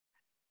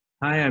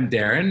Hi, I'm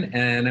Darren,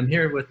 and I'm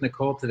here with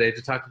Nicole today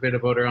to talk a bit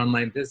about our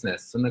online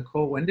business. So,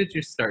 Nicole, when did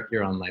you start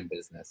your online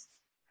business?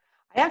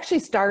 I actually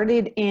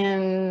started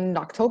in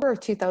October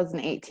of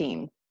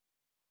 2018.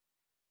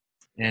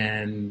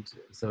 And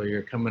so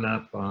you're coming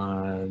up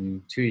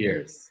on 2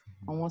 years.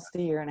 Almost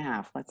a year and a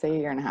half. Let's say a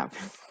year and a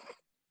half.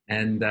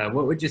 And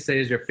what would you say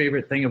is your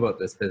favorite thing about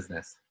this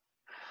business?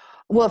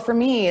 Well, for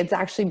me, it's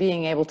actually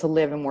being able to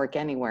live and work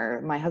anywhere.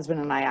 My husband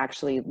and I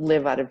actually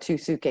live out of two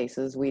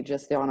suitcases. We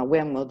just, on a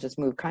whim, we'll just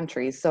move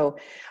countries. So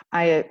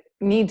I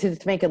need to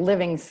make a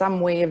living,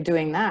 some way of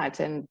doing that.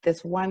 And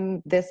this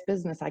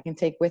business I can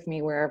take with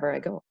me wherever I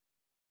go.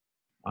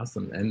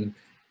 Awesome. And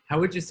how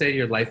would you say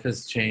your life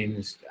has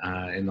changed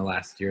in the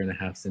last year and a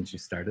half since you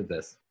started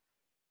this?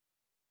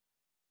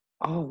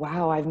 Oh,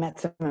 wow. I've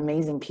met some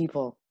amazing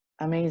people,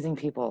 amazing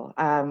people.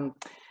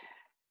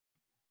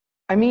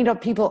 I meet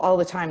up people all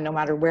the time, no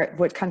matter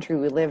what country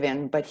we live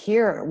in. But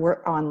here,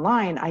 we're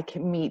online. I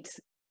can meet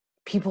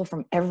people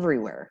from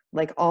everywhere,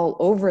 like all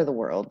over the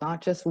world, not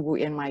just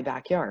in my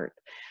backyard.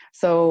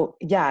 So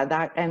yeah,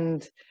 that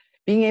and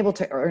being able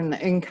to earn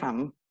the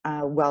income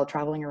while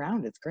traveling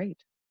around, it's great.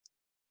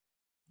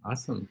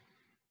 Awesome.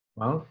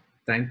 Well,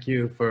 thank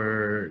you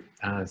for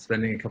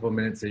spending a couple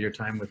minutes of your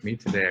time with me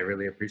today. I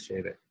really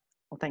appreciate it.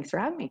 Well, thanks for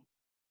having me.